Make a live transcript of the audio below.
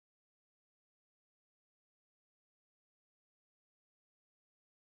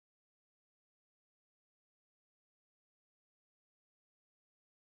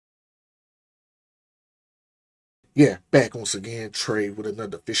Yeah, back once again, Trey, with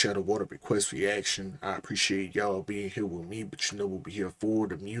another Fish Out of Water request reaction. I appreciate y'all being here with me, but you know we'll be here for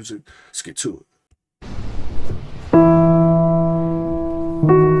the music. Let's get to it.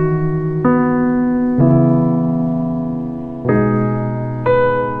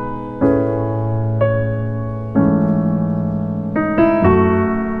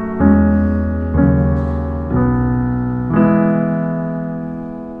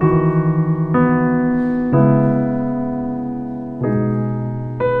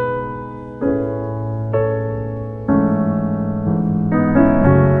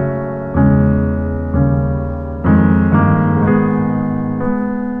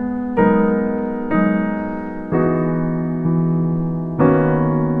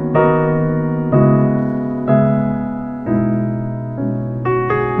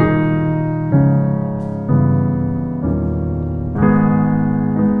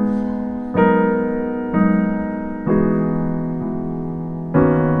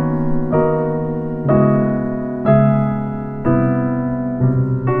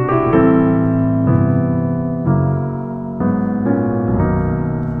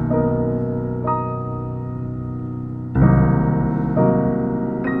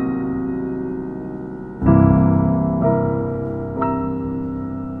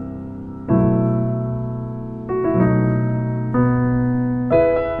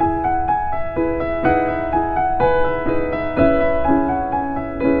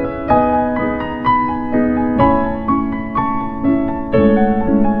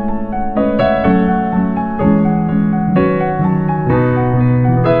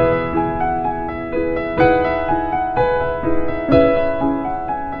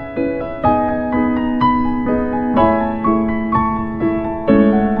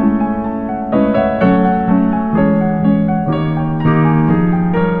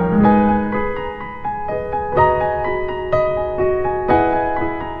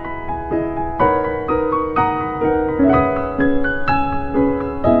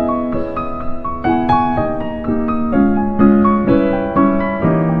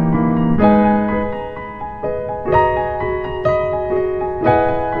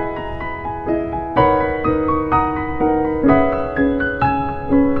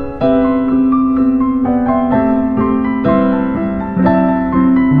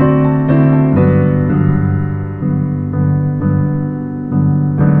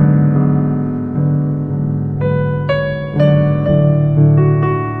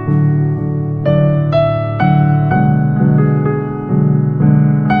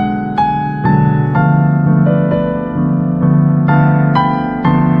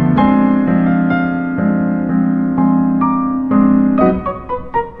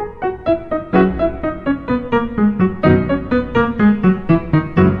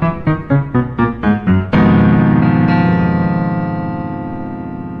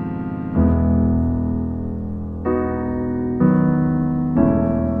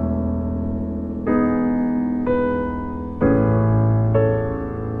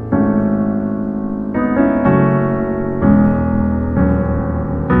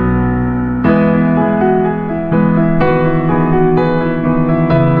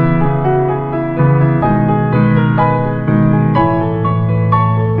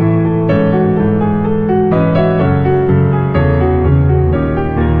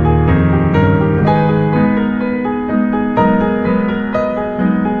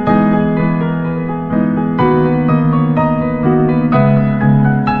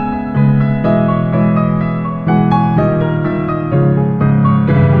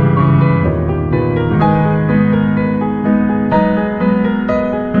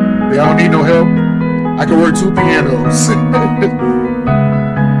 I don't need no help. I can work two pianos.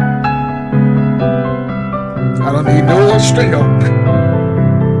 I don't need no extra help.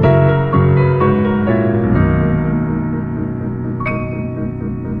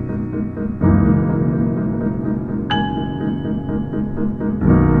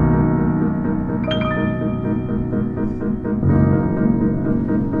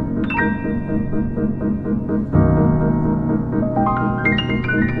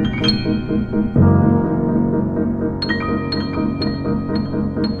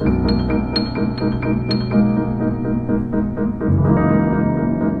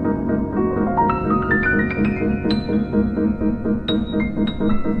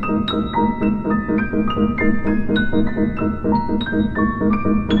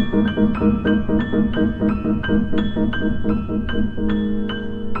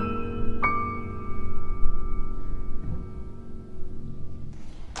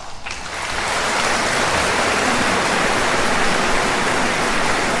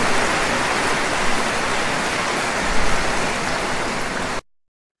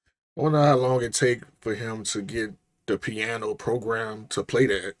 I wonder how long it take for him to get the piano program to play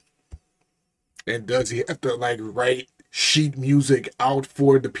that. And does he have to like write sheet music out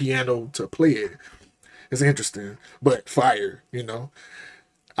for the piano to play it? It's interesting, but fire, you know.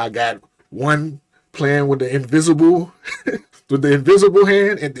 I got one playing with the invisible with the invisible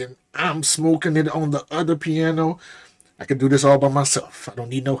hand, and then I'm smoking it on the other piano. I can do this all by myself. I don't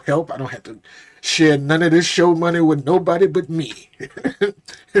need no help. I don't have to share none of this show money with nobody but me.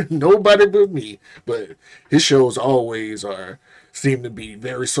 Nobody but me. But his shows always are seem to be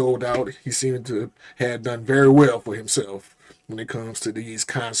very sold out. He seemed to have done very well for himself when it comes to these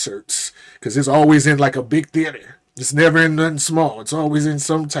concerts, because it's always in like a big theater. It's never in nothing small. It's always in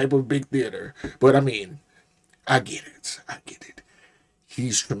some type of big theater. But I mean, I get it. I get it.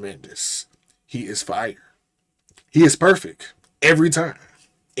 He's tremendous. He is fire. He is perfect every time.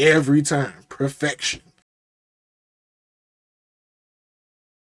 Every time. Perfection.